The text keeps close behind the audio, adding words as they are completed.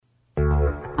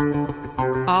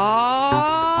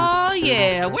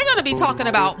We're going to be talking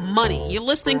about money. You're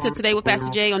listening to Today with Pastor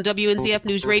Jay on WNZF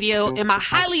News Radio, and my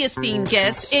highly esteemed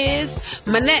guest is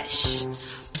Manesh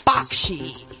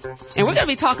Bakshi. And we're going to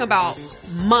be talking about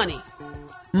money.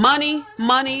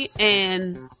 Money,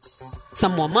 and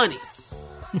some more money.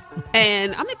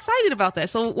 And I'm excited about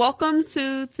that. So welcome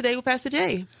to Today with Pastor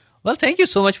Jay. Well, thank you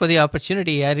so much for the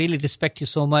opportunity. I really respect you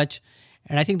so much.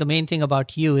 And I think the main thing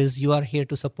about you is you are here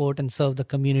to support and serve the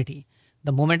community.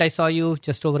 The moment I saw you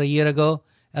just over a year ago,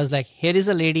 I was like, here is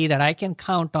a lady that I can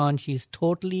count on. She's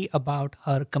totally about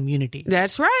her community.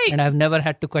 That's right. And I've never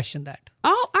had to question that.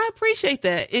 Oh, I appreciate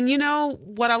that. And you know,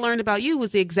 what I learned about you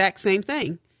was the exact same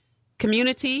thing.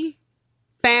 Community,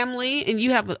 family, and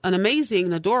you have an amazing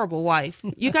and adorable wife.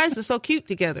 You guys are so cute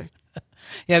together.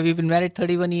 Yeah, we've been married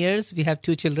 31 years. We have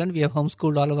 2 children. We have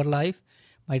homeschooled all our life.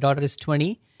 My daughter is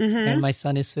 20 and my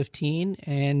son is 15.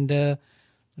 And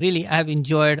really, I've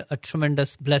enjoyed a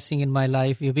tremendous blessing in my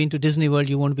life. You've been to Disney World,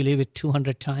 you won't believe it,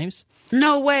 200 times.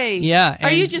 No way. Yeah.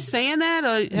 Are you just saying that,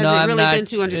 or has it really been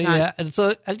 200 times? Yeah.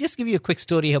 So I'll just give you a quick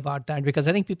story about that because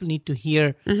I think people need to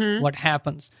hear what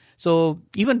happens. So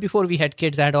even before we had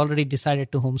kids, I had already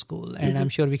decided to homeschool. And I'm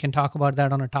sure we can talk about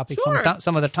that on a topic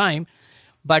some other time.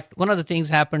 But one of the things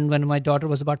happened when my daughter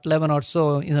was about 11 or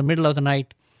so, in the middle of the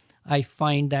night, I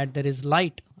find that there is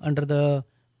light under the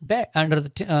bed, under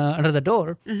the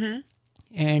door.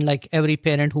 And like every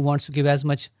parent who wants to give as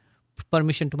much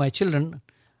permission to my children,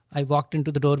 I walked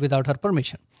into the door without her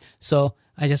permission. So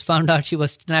I just found out she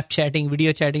was Snapchatting,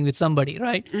 video chatting with somebody,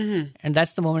 right? And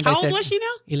that's the moment I said... How old was she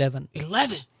now? 11.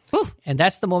 11. And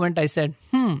that's the moment I said,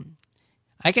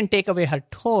 I can take away her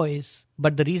toys,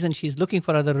 but the reason she's looking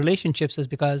for other relationships is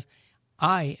because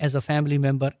I, as a family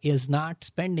member, is not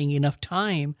spending enough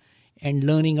time and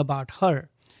learning about her.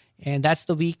 And that's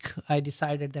the week I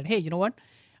decided that, hey, you know what?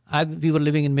 We were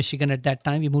living in Michigan at that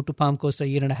time. We moved to Palm Coast a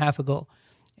year and a half ago.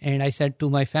 And I said to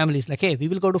my family, like, hey, we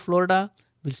will go to Florida.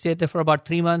 We'll stay there for about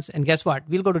 3 months. And guess what?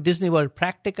 We'll go to Disney World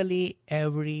practically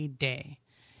every day.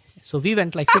 So we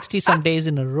went like 60-some days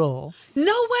in a row.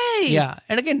 No way. Yeah.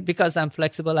 And again, because I'm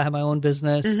flexible, I have my own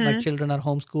business. My children are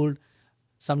homeschooled.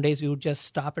 Some days we would just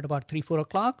stop at about 3, 4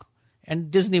 o'clock. And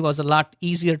Disney was a lot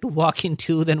easier to walk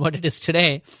into than what it is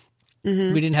today.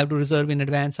 We didn't have to reserve in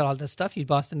advance or all that stuff. You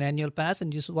bought an annual pass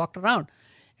and just walked around.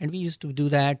 And we used to do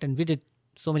that. And we did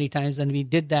so many times. And we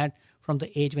did that from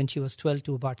the age when she was 12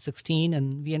 to about 16.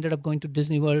 And we ended up going to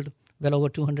Disney World well over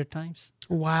 200 times.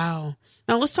 Wow.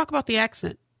 Now let's talk about the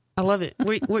accent. I love it.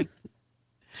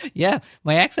 Yeah,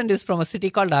 my accent is from a city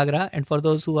called Agra. And for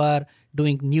those who are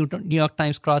doing New York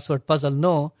Times crossword puzzle,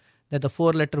 know that the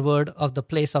 4-letter word of the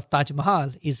place of Taj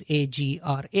Mahal is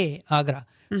A-G-R-A, Agra.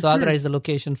 So Agra is the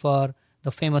location for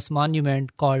the famous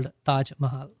monument called Taj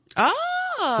Mahal. Ah.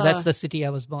 So that's the city I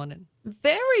was born in.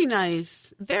 Very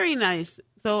nice. Very nice.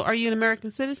 So are you an American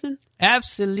citizen?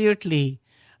 Absolutely.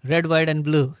 Red, white, and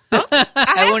blue. Okay.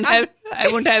 I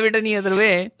won't have it any other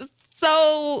way.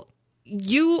 So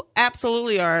you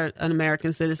absolutely are an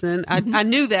American citizen. I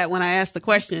knew that when I asked the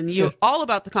question. You're all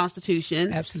about the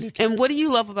Constitution. Absolutely. And what do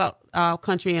you love about our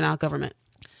country and our government?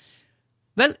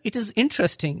 Well, it is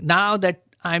interesting now that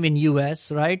I'm in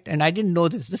U.S., right? And I didn't know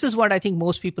this. This is what I think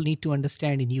most people need to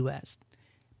understand in U.S.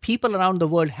 People around the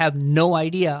world have no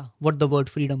idea what the word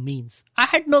freedom means. I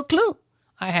had no clue.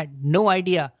 I had no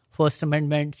idea. First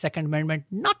Amendment, Second Amendment,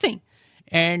 nothing.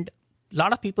 And a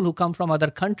lot of people who come from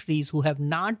other countries who have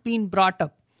not been brought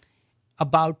up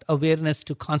about awareness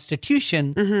to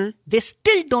Constitution, they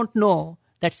still don't know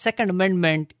that Second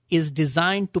Amendment is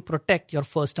designed to protect your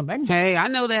First Amendment. Hey, I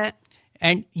know that.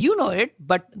 And you know it,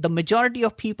 but the majority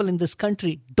of people in this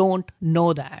country don't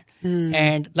know that.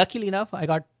 And luckily enough, I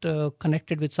got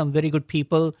connected with some very good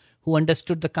people who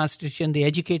understood the Constitution. They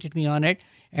educated me on it.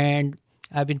 And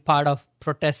I've been part of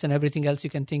protests and everything else you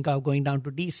can think of, going down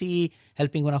to D.C.,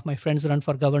 helping one of my friends run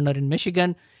for governor in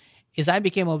Michigan, is I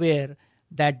became aware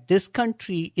that this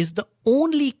country is the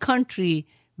only country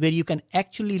where you can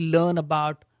actually learn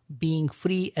about being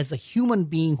free as a human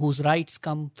being whose rights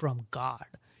come from God.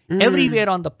 Everywhere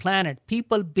on the planet,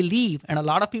 people believe, and a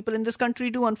lot of people in this country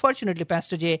do, unfortunately,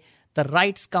 Pastor Jay, the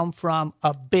rights come from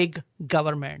a big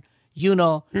government. You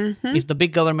know, if the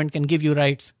big government can give you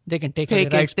rights, they can take away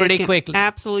rights pretty quickly.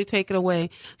 Absolutely take it away.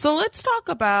 So let's talk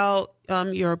about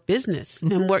your business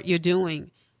and what you're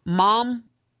doing. Mom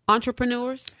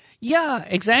entrepreneurs? Yeah,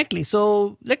 exactly.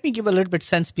 So let me give a little bit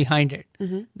sense behind it.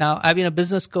 Now, I've been a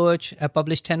business coach. I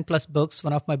published 10 plus books.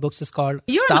 One of my books is called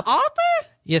You're Stop. an author?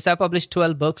 Yes, I published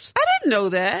 12 books. I didn't know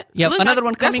that. Yeah, another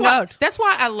one coming out. That's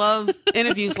why I love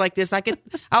interviews like this. I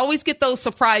always get those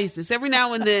surprises. Every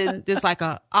now and then there's like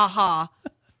a aha.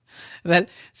 Well,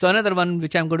 so another one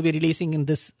which I'm going to be releasing in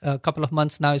this couple of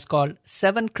months now is called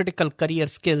 7 Critical Career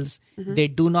Skills They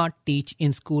Do Not Teach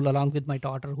in School, along with my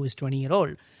daughter who is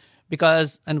 20-year-old.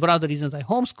 And one of the reasons I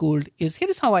homeschooled is, here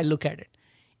is how I look at it.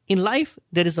 In life,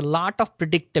 there is a lot of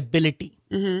predictability.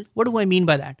 What do I mean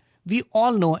by that? We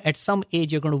all know at some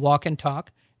age you're going to walk and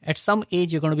talk. At some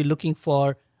age, you're going to be looking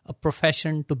for a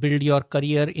profession to build your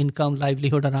career, income,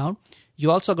 livelihood around.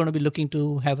 You're also going to be looking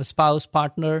to have a spouse,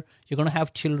 partner. You're going to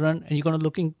have children, and you're going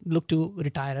to look to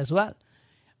retire as well.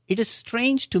 It is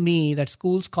strange to me that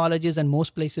schools, colleges, and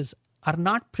most places are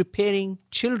not preparing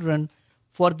children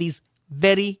for these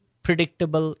very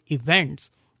predictable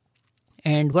events.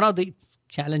 And one of the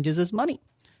challenges is money.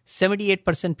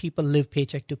 78% people live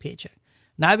paycheck to paycheck.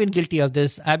 Now, I've been guilty of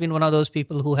this. I've been one of those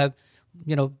people who have,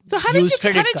 So how did you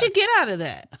get out of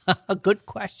that? A good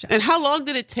question. And how long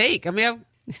did it take? I mean,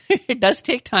 it does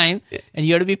take time, and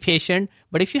you have to be patient.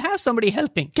 But if you have somebody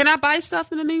helping, can I buy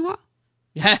stuff in the meanwhile?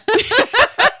 Yeah,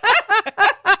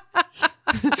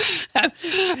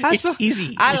 it's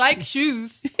easy. I like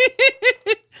shoes.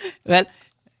 Well,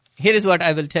 here is what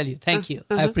I will tell you. Thank you.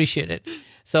 I appreciate it.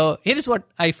 So here is what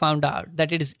I found out,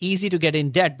 that it is easy to get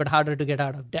in debt, but harder to get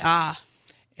out of debt.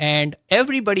 And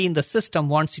everybody in the system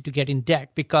wants you to get in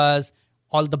debt because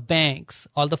all the banks,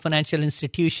 all the financial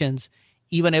institutions,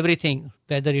 even everything,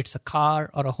 whether it's a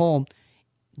car or a home,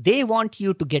 they want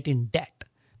you to get in debt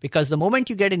because the moment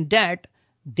you get in debt,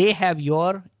 they have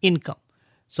your income.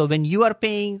 So when you are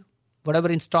paying whatever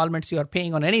installments you are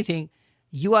paying on anything,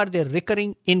 you are their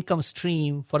recurring income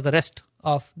stream for the rest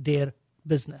of their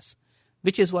business,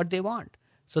 which is what they want.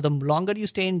 So the longer you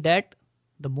stay in debt,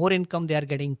 the more income they are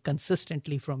getting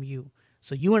consistently from you.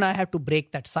 So you and I have to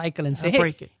break that cycle and say,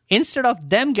 hey, instead of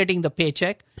them getting the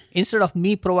paycheck, instead of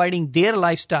me providing their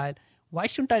lifestyle, why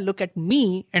shouldn't I look at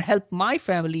me and help my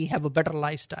family have a better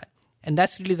lifestyle? And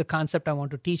that's really the concept I want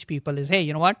to teach people is, hey,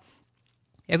 you know what?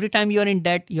 Every time you're in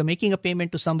debt, you're making a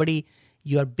payment to somebody,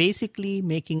 you are basically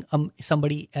making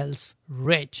somebody else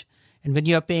rich. And when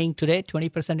you are paying today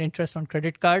 20% interest on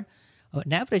credit card,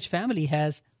 an average family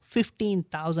has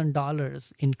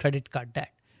 $15,000 in credit card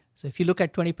debt. So if you look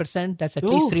at 20%, that's at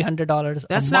least $300 a month.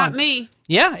 That's not me.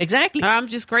 Yeah, exactly. I'm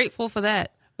just grateful for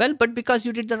that. Well, but because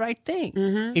you did the right thing.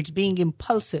 It's being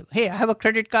impulsive. Hey, I have a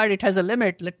credit card. It has a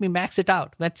limit. Let me max it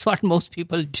out. That's what most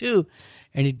people do.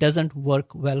 And it doesn't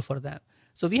work well for them.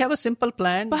 So we have a simple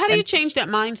plan. But how do you change that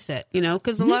mindset?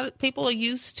 Because a lot of people are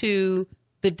used to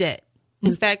the debt.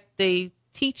 In fact, they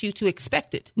teach you to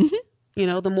expect it.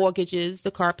 The mortgages,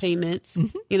 the car payments,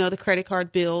 the credit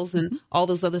card bills and all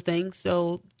those other things.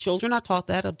 So children are taught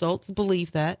that. Adults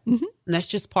believe that. And that's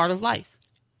just part of life.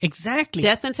 Exactly.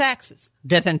 Death and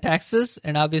taxes.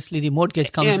 And obviously the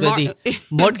mortgage comes with the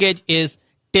mortgage is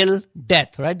till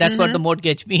death, right? That's what the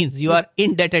mortgage means. You are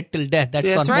indebted till death.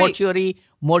 That's called mortuary,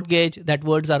 mortgage. That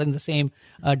words are in the same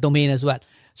domain as well.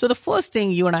 So the first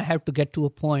thing you and I have to get to a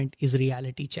point is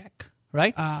reality check,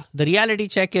 right? The reality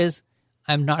check is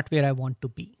I'm not where I want to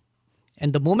be.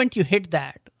 And the moment you hit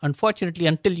that, unfortunately,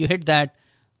 until you hit that,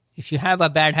 if you have a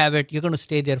bad habit, you're going to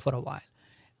stay there for a while.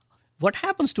 What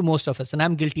happens to most of us, and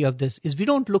I'm guilty of this, is we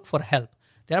don't look for help.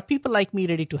 There are people like me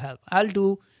ready to help.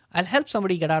 I'll help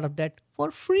somebody get out of debt for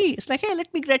free. It's like, hey,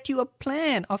 let me get you a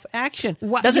plan of action.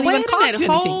 Doesn't even cost you anything.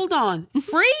 Hold on.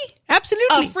 Free?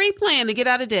 Absolutely. A free plan to get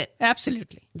out of debt.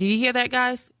 Absolutely. Do you hear that,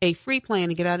 guys? A free plan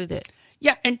to get out of debt.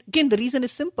 Yeah, and again, the reason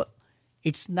is simple.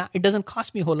 It doesn't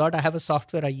cost me a whole lot. I have a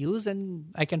software I use and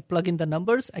I can plug in the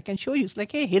numbers. I can show you. It's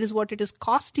like, hey, here is what it is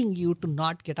costing you to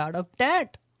not get out of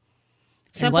debt.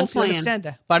 Simple once plan. You understand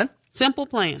that. Pardon? Simple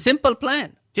plan. Simple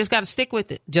plan. Just got to stick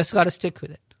with it. Just got to stick with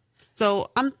it.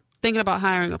 So I'm thinking about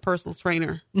hiring a personal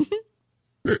trainer.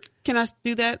 Can I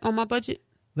do that on my budget?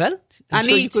 Well, I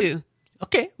need to.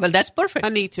 Okay. Well, that's perfect. I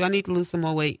need to lose some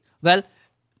more weight. Well,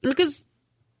 because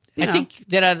I think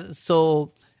there are,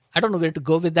 so I don't know where to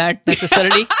go with that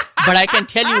necessarily, but I can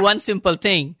tell you one simple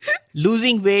thing.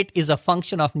 Losing weight is a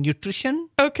function of nutrition.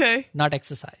 Okay. Not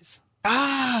exercise.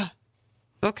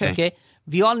 Okay. Okay.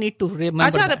 We all need to remember.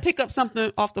 I tried to pick up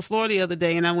something off the floor the other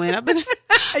day and I went,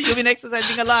 You've been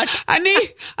exercising a lot. I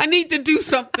need to do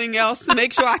something else to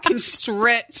make sure I can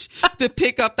stretch to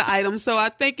pick up the item. So I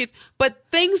think but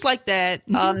things like that,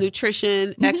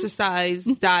 nutrition, exercise,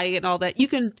 diet, and all that, you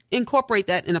can incorporate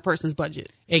that in a person's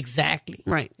budget. Exactly.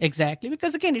 Right. Exactly.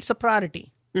 Because again, it's a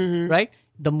priority, right?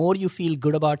 The more you feel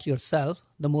good about yourself,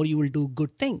 the more you will do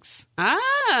good things.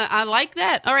 I like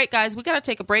that. All right, guys, we got to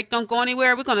take a break. Don't go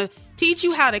anywhere. We're going to teach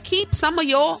you how to keep some of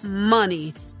your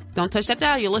money. Don't touch that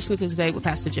dial. You're listening to Today with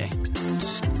Pastor Jay.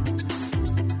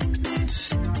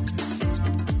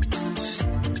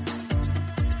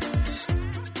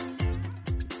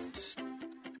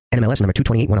 NMLS number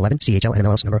 228111, CHL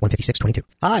NMLS number 15622.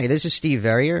 Hi, this is Steve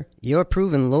Verrier, your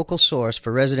proven local source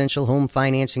for residential home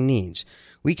financing needs.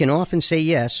 We can often say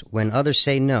yes when others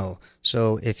say no.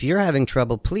 So if you're having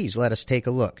trouble, please let us take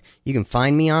a look. You can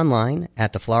find me online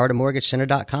at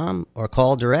thefloridamortgagecenter.com or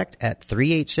call direct at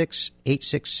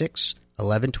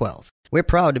 386-866-1112. We're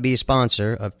proud to be a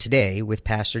sponsor of Today with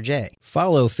Pastor Jay.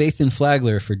 Follow Faith in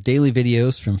Flagler for daily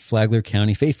videos from Flagler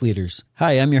County faith leaders.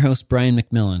 Hi, I'm your host, Brian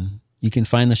McMillan. You can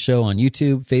find the show on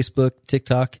YouTube, Facebook,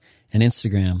 TikTok, and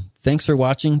Instagram. Thanks for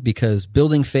watching, because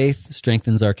building faith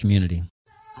strengthens our community.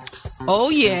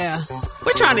 Oh, yeah.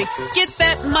 We're trying to get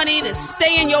that money to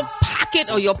stay in your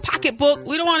pocket or your pocketbook.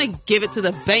 We don't want to give it to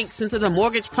the banks and to the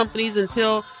mortgage companies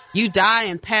until you die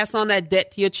and pass on that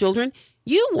debt to your children.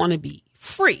 You want to be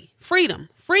free. Freedom,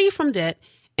 free from debt.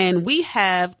 And we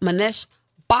have Manesh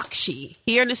Bakshi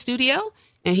here in the studio,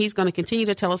 and he's going to continue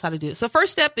to tell us how to do it. So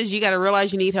first step is you got to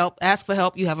realize you need help, ask for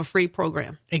help. You have a free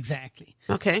program. Exactly.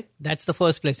 Okay. That's the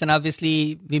first place. And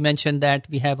obviously, we mentioned that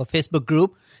we have a Facebook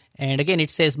group. And again, it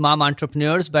says Mom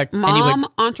Entrepreneurs, but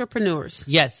Entrepreneurs.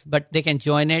 Yes, but they can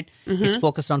join it. Mm-hmm. It's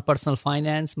focused on personal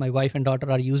finance. My wife and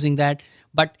daughter are using that.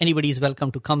 But anybody is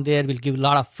welcome to come there. We'll give a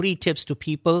lot of free tips to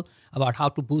people about how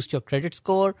to boost your credit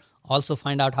score. Also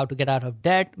find out how to get out of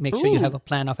debt. Make sure you have a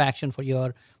plan of action for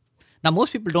your... Now,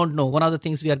 most people don't know. One of the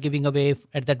things we are giving away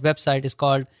at that website is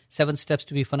called 7 Steps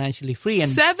to be Financially Free. And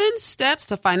 7 Steps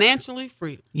to Financially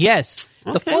Free. Yes.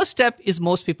 Okay. The first step is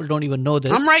most people don't even know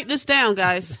this. I'm writing this down,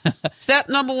 guys. Step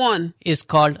number 1 is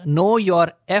called Know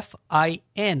Your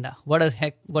FIN. What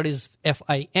is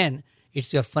FIN?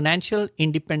 It's your Financial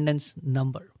Independence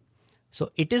Number. So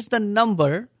it is the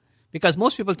number, because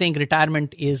most people think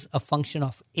retirement is a function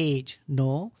of age.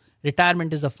 No.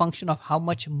 Retirement is a function of how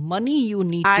much money you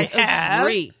need to have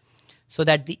so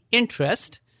that the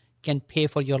interest can pay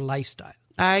for your lifestyle.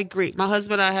 I agree. My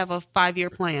husband and I have a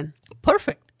 5-year plan.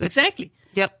 Perfect. Exactly.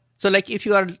 Yep. So like if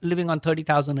you are living on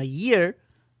 $30,000 a year,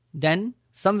 then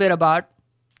somewhere about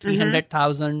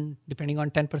 $300,000, depending on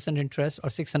 10% interest,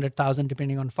 or $600,000,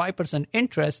 depending on 5%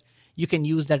 interest, you can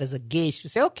use that as a gauge to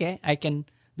say, okay, I can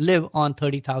live on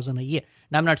 $30,000 a year.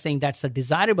 Now, I'm not saying that's a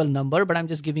desirable number, but I'm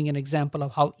just giving an example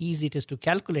of how easy it is to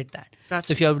calculate that. Gotcha.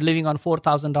 So if you're living on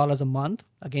 $4,000 a month,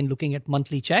 again, looking at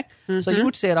monthly check, so you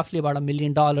would say roughly about $1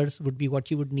 million would be what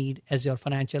you would need as your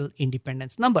financial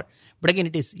independence number. But again,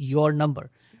 it is your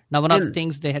number. Now, one of the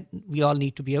things we all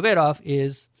need to be aware of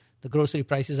is the grocery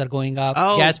prices are going up,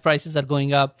 gas prices are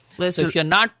going up. Listen, so if you're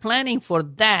not planning for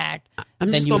that,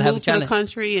 I'm just going to move to the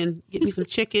country and get me some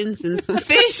chickens and some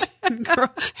fish and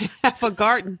have a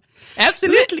garden.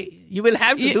 Absolutely. You will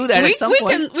have to do that at some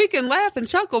point. We can laugh and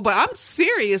chuckle, but I'm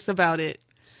serious about it.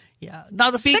 Yeah.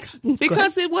 Now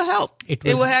because it will help. It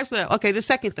will actually help. Okay, the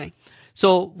second thing.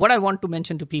 So what I want to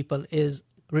mention to people is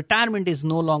retirement is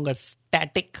no longer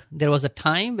static. There was a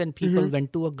time when people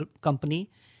went to a company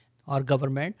or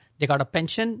government, they got a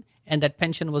pension, and that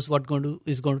pension was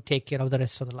is going to take care of the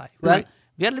rest of the life. Well,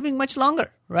 we are living much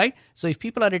longer, right? So if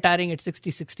people are retiring at 60,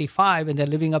 65, and they're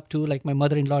living up to, like my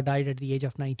mother-in-law died at the age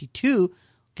of 92,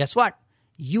 guess what?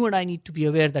 You and I need to be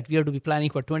aware that we are to be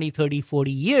planning for 20, 30,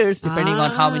 40 years, depending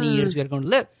on how many years we are going to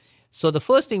live. So the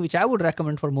first thing which I would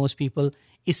recommend for most people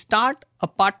is start a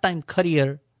part-time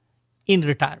career in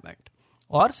retirement,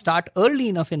 or start early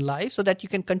enough in life so that you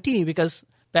can continue, because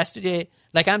Pastor Jay,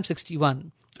 like I'm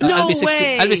 61. I'll be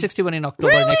 61 in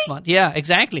October next month. Yeah,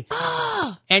 exactly.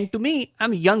 And to me,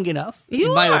 I'm young enough,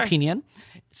 in my opinion.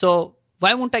 So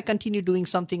why won't I continue doing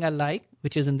something I like,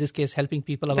 which is in this case helping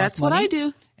people about money? That's what I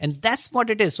do. And that's what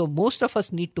it is. So most of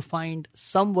us need to find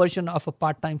some version of a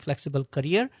part-time flexible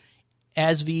career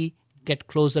as we get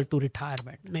closer to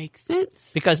retirement. Makes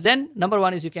sense. Because then, number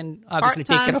one is you can obviously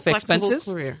take care of expenses.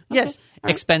 Career. Okay. Yes,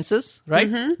 expenses, right?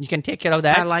 You can take care of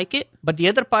that. I like it. But the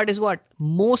other part is what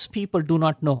most people do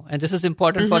not know. And this is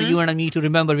important for you and me to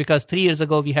remember, because 3 years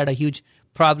ago, we had a huge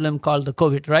problem called the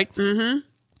COVID, right?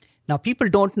 Now, people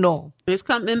don't know. It's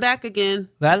coming back again.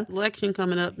 Well, election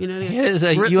coming up. You know,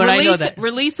 you and I know that.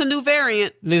 Release a new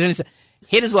variant.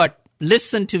 Here is what.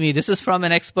 Listen to me. This is from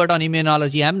an expert on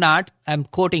immunology. I'm not. I'm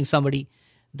quoting somebody.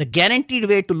 The guaranteed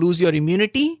way to lose your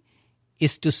immunity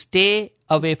is to stay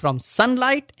away from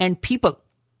sunlight and people.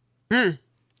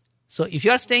 So if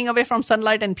you are staying away from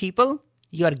sunlight and people,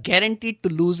 you are guaranteed to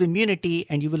lose immunity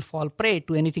and you will fall prey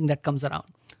to anything that comes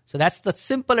around. So that's the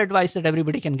simple advice that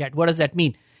everybody can get. What does that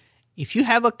mean? if you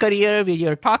have a career where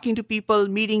you're talking to people,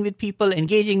 meeting with people,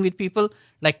 engaging with people,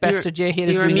 like Pastor Jay here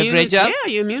is doing a great job.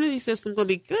 Yeah, your immunity system's going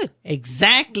to be good.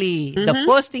 Exactly. The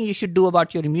first thing you should do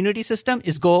about your immunity system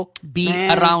is go be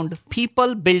around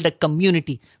people, build a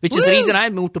community, which is the reason I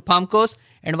moved to Palm Coast.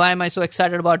 And why am I so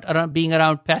excited about being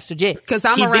around Pastor Jay? Because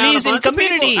I'm around believes a bunch in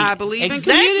community. Of people. I believe in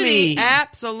community.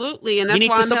 Absolutely. And that's we need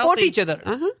why to I'm support healthy. each other.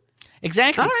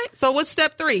 Exactly. All right. So what's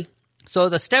step 3? So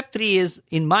the step 3 is,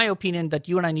 in my opinion, that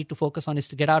you and I need to focus on is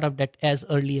to get out of debt as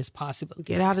early as possible.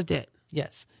 Get out of debt.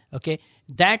 Yes. Okay.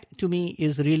 That to me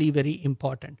is really very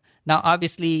important. Now,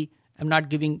 obviously, I'm not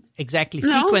giving exactly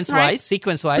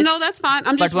sequence-wise. No, that's fine.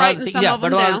 I'm just writing some of them down.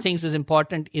 But one of the things is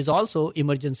important is also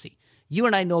emergency. You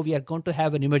and I know we are going to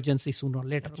have an emergency sooner or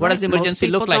later. What does emergency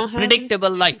look like?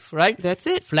 Predictable life, right? That's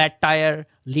it. Flat tire,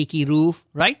 leaky roof,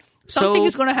 right? Something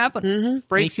is going to happen.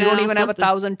 If you don't even have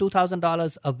 $1,000,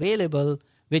 $2,000 available,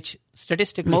 which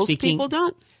statistically speaking, most people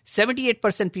don't.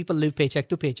 78% people live paycheck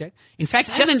to paycheck. In fact,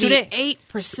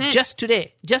 78%.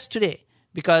 Just today,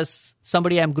 because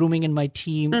somebody I'm grooming in my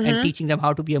team and teaching them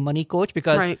how to be a money coach,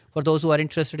 because for those who are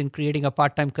interested in creating a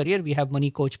part-time career, we have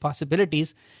money coach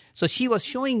possibilities. So she was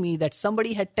showing me that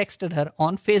somebody had texted her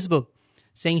on Facebook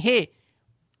saying, hey,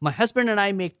 my husband and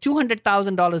I make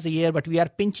 $200,000 a year, but we are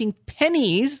pinching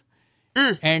pennies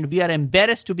and we are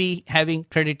embarrassed to be having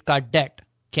credit card debt.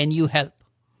 Can you help?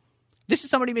 This is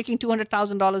somebody making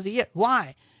 $200,000 a year.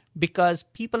 Why? Because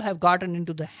people have gotten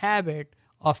into the habit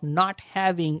of not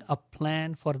having a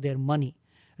plan for their money.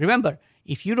 Remember,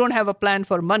 if you don't have a plan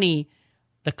for money,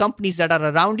 the companies that are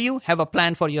around you have a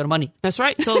plan for your money. That's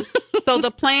right. So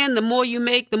the plan, the more you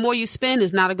make, the more you spend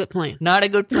is not a good plan. Not a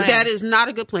good plan. That is not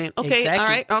a good plan. Okay, Exactly. All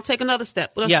right. I'll take another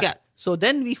step. What else you got? So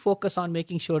then we focus on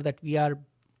making sure that we are,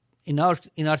 in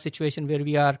our situation where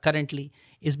we are currently,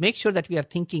 is make sure that we are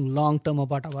thinking long-term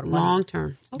about our money.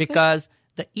 Long-term. Okay. Because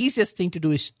the easiest thing to do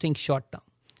is think short-term.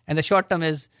 And the short-term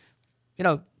is,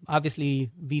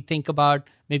 obviously we think about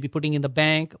maybe putting in the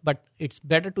bank, but it's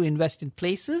better to invest in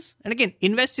places. And again,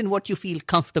 invest in what you feel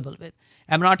comfortable with.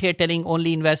 I'm not here telling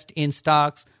only invest in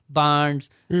stocks, bonds,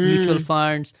 mutual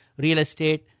funds, real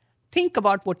estate. Think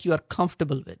about what you are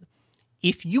comfortable with.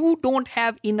 If you don't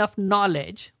have enough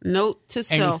knowledge, note to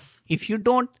self. If you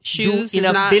don't Shoes do enough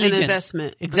is not diligence, an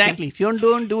investment. Exactly. If you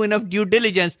don't do enough due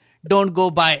diligence, don't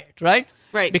go buy it, right?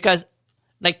 Right. Because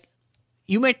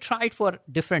you may try it for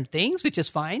different things, which is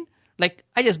fine. Like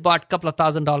I just bought a couple of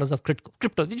 $1,000s of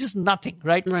crypto, which is nothing,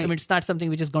 right? I mean, it's not something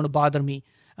which is going to bother me.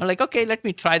 I'm like, okay, let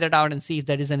me try that out and see if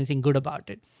there is anything good about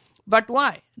it. But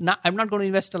why? I'm not going to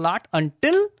invest a lot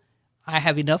until I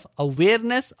have enough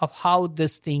awareness of how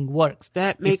this thing works.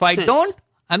 That makes sense. If I don't,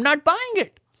 I'm not buying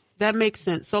it. That makes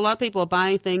sense. So a lot of people are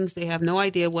buying things. They have no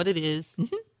idea what it is.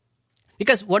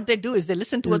 Because what they do is they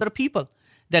listen to other people.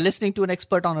 They're listening to an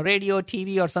expert on a radio,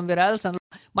 TV, or somewhere else. And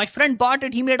my friend bought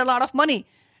it. He made a lot of money.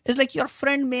 It's like your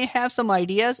friend may have some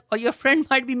ideas or your friend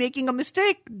might be making a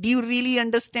mistake. Do you really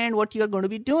understand what you're going to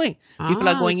be doing? People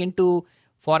are going into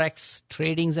Forex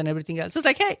tradings and everything else. It's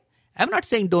like, hey, I'm not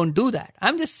saying don't do that.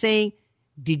 I'm just saying,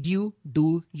 did you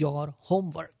do your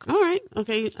homework? All right.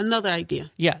 Okay. Another idea.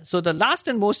 Yeah. So the last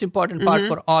and most important part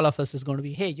for all of us is going to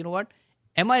be, hey, you know what?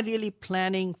 Am I really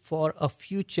planning for a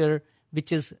future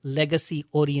which is legacy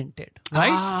oriented,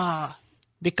 right?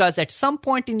 Because at some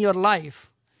point in your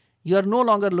life, you are no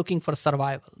longer looking for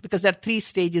survival because there are 3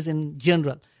 stages in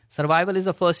general. Survival is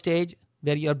the first stage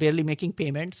where you are barely making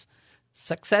payments.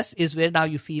 Success is where now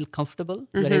you feel comfortable.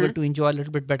 You are able to enjoy a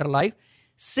little bit better life.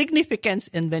 Significance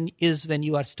is when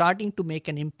you are starting to make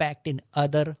an impact in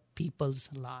other people's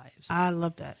lives. I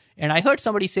love that. And I heard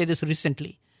somebody say this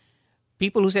recently.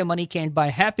 People who say money can't buy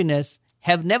happiness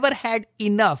have never had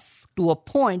enough to a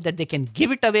point that they can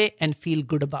give it away and feel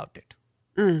good about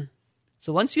it.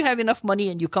 So once you have enough money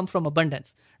and you come from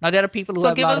abundance. Now there are people who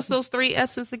have give us those 3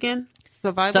 S's again.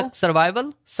 Survival?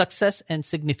 Survival, success, and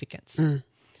significance.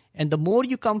 And the more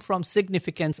you come from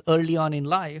significance early on in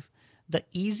life, the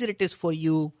easier it is for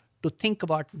you to think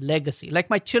about legacy. Like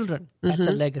my children, that's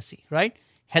a legacy, right?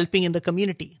 Helping in the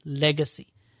community, legacy.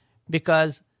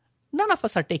 Because none of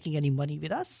us are taking any money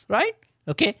with us, right?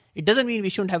 Okay? It doesn't mean we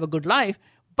shouldn't have a good life.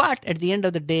 But at the end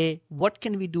of the day, what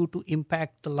can we do to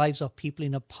impact the lives of people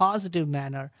in a positive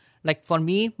manner? Like for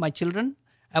me, my children,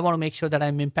 I want to make sure that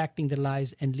I'm impacting their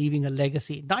lives and leaving a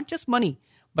legacy. Not just money,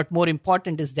 but more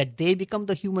important is that they become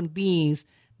the human beings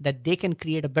that they can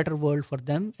create a better world for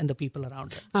them and the people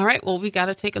around them. All right. Well, we got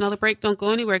to take another break. Don't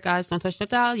go anywhere, guys. Don't touch that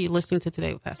dial. You're listening to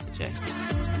Today with Pastor Jay.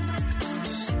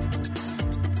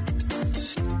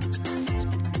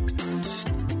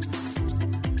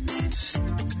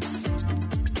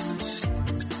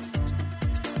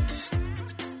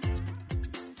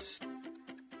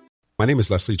 My name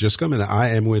is Leslie Giscombe, and I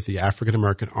am with the African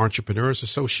American Entrepreneurs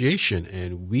Association,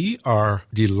 and we are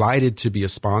delighted to be a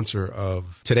sponsor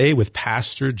of Today with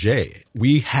Pastor Jay.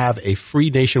 We have a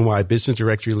free nationwide business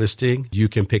directory listing. You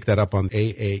can pick that up on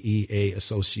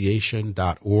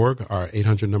aaeaassociation.org. Our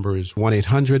 800 number is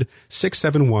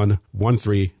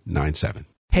 1-800-671-1397.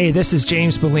 Hey, this is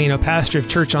James Bellino, pastor of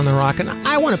Church on the Rock, and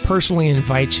I want to personally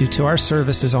invite you to our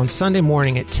services on Sunday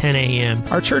morning at 10 a.m.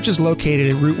 Our church is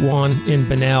located at Route 1 in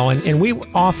Bunnell, and we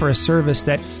offer a service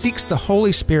that seeks the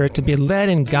Holy Spirit to be led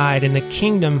and guided in the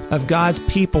kingdom of God's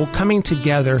people coming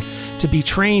together to be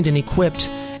trained and equipped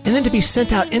and then to be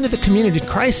sent out into the community.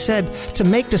 Christ said to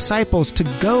make disciples, to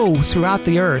go throughout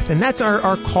the earth. And that's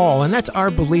our call, and that's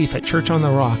our belief at Church on the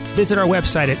Rock. Visit our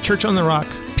website at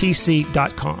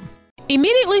churchontherockpc.com.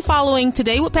 Immediately following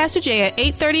Today with Pastor Jay at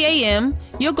 8:30 a.m.,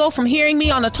 you'll go from hearing me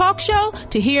on a talk show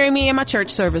to hearing me in my church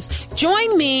service.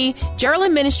 Join me,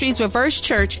 Geraldine Ministries Reverse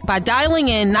Church, by dialing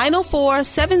in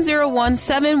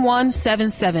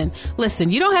 904-701-7177. Listen,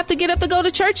 you don't have to get up to go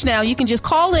to church now. You can just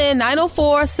call in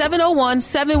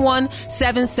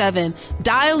 904-701-7177.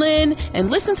 Dial in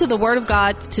and listen to the Word of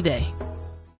God today.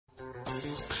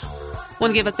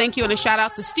 Want to give a thank you and a shout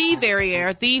out to Steve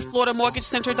Verrier,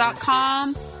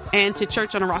 thefloridamortgagecenter.com, and to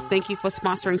Church on the Rock. Thank you for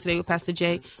sponsoring Today with Pastor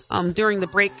Jay. During the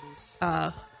break,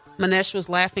 Manesh was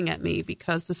laughing at me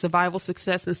because the survival,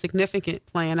 success, and significant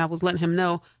plan, I was letting him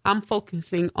know I'm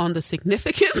focusing on the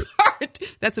significance part.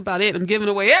 That's about it. I'm giving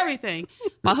away everything.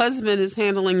 My husband is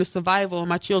handling the survival and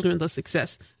my children the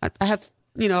success. I have,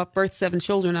 I've birthed 7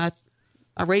 children. I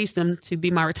raised them to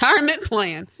be my retirement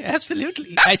plan.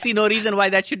 Absolutely. I see no reason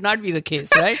why that should not be the case,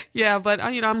 right? Yeah, but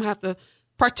I'm going to have to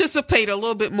participate a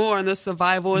little bit more in the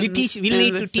survival. We need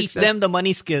to teach them the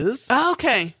money skills.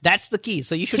 Okay. That's the key.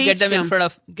 So you should get them in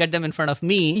front of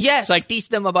me. Yes. So I teach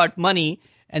them about money,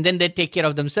 and then they take care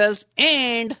of themselves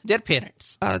and their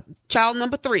parents. Child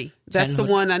number 3. That's the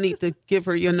one I need to give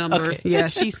her your number.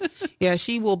 Okay. Yeah,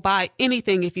 she will buy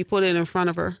anything if you put it in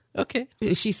front of her. Okay.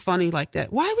 She's funny like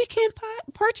that. Why we can't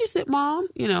purchase it, Mom?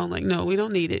 No, we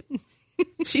don't need it.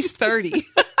 She's 30.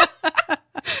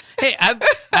 Hey,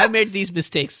 I've made these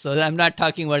mistakes, so I'm not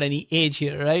talking about any age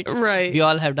here, right? Right. We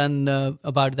all have done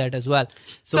about that as well.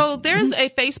 So there's a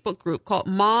Facebook group called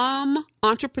Mom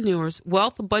Entrepreneurs,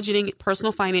 Wealth, Budgeting,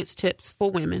 Personal Finance Tips for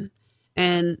Women.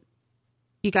 And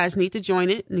you guys need to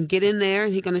join it and get in there.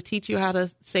 And he's going to teach you how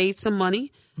to save some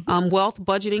money. Wealth,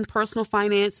 budgeting, personal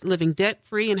finance, living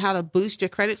debt-free, and how to boost your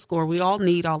credit score. We all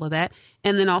need all of that.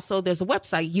 And then also there's a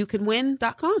website,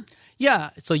 youcanwin.com.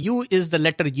 Yeah. So you is the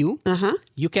letter U.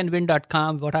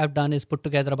 Youcanwin.com. What I've done is put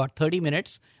together about 30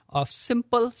 minutes of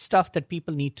simple stuff that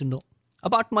people need to know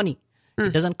about money.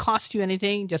 It doesn't cost you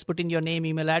anything. Just put in your name,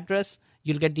 email address.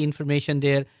 You'll get the information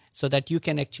there so that you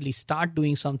can actually start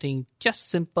doing something,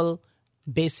 just simple,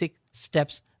 basic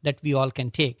steps that we all can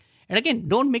take. And again,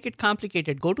 don't make it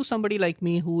complicated. Go to somebody like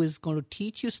me who is going to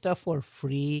teach you stuff for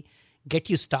free, get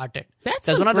you started. That's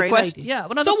a great idea. Yeah.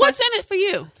 So what's in it for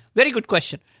you? Very good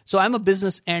question. So I'm a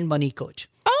business and money coach.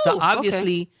 Oh, so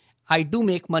obviously, I do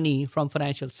make money from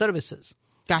financial services.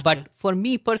 Gotcha. But for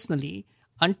me personally,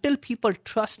 until people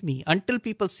trust me, until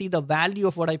people see the value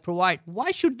of what I provide,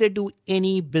 why should they do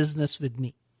any business with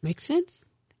me? Makes sense.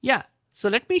 Yeah. So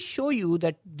let me show you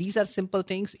that these are simple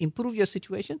things, improve your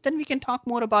situation, then we can talk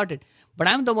more about it. But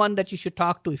I'm the one that you should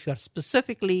talk to if you're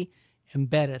specifically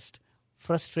embarrassed,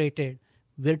 frustrated,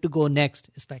 where to go next.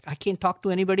 It's like, I can't talk to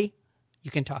anybody.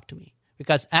 You can talk to me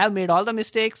because I've made all the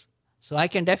mistakes, so I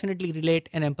can definitely relate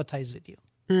and empathize with you.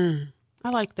 I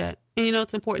like that. And,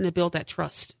 it's important to build that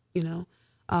trust,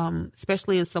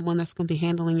 especially in someone that's going to be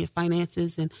handling your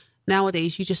finances. And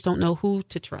nowadays, you just don't know who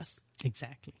to trust.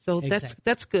 Exactly. So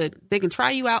that's good. They can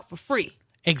try you out for free.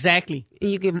 Exactly.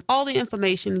 And you give them all the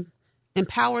information,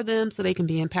 empower them so they can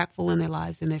be impactful in their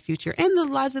lives and their future and the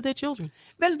lives of their children.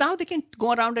 Well, now they can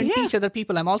go around and teach other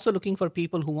people. I'm also looking for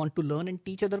people who want to learn and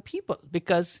teach other people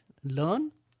because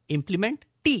learn, implement,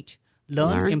 teach.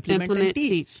 Learn, implement, and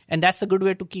teach. And that's a good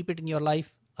way to keep it in your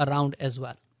life around as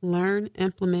well. Learn,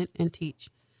 implement, and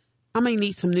teach. I may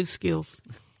need some new skills.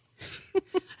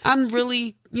 I'm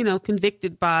really,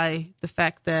 convicted by the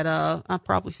fact that I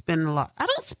probably spend a lot. I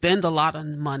don't spend a lot of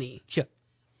money. Sure.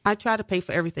 I try to pay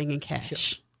for everything in cash.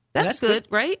 Sure. That's good,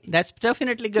 right? That's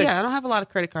definitely good. Yeah, I don't have a lot of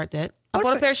credit card debt. I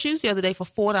bought a pair of shoes the other day for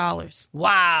 $4.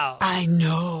 Wow. I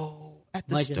know. At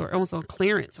the store. It was on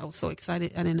clearance. I was so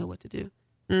excited. I didn't know what to do.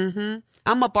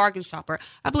 I'm a bargain shopper.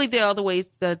 I believe there are other ways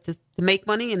to make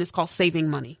money, and it's called saving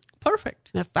money. Perfect.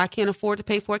 And if I can't afford to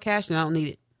pay for cash, then I don't need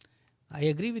it. I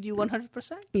agree with you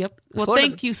 100%. Yep. Well,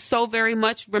 thank you so very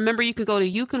much. Remember, you can go to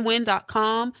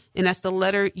youcanwin.com, and that's the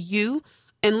letter U.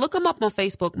 And look them up on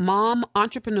Facebook, Mom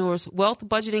Entrepreneurs, Wealth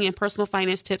Budgeting and Personal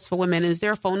Finance Tips for Women. Is there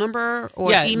a phone number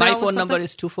or email? My phone number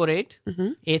is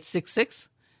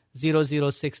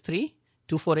 248-866-0063,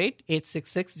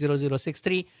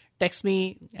 248-866-0063. Text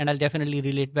me, and I'll definitely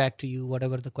relate back to you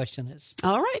whatever the question is.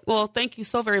 All right. Well, thank you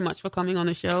so very much for coming on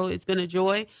the show. It's been a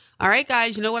joy. All right,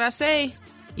 guys, you know what I say?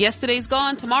 Yesterday's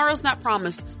gone. Tomorrow's not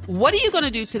promised. What are you going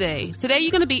to do today? Today, you're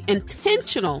going to be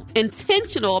intentional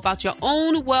about your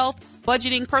own wealth,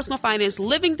 budgeting, personal finance,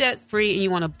 living debt-free, and you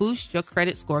want to boost your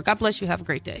credit score. God bless you. Have a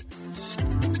great day.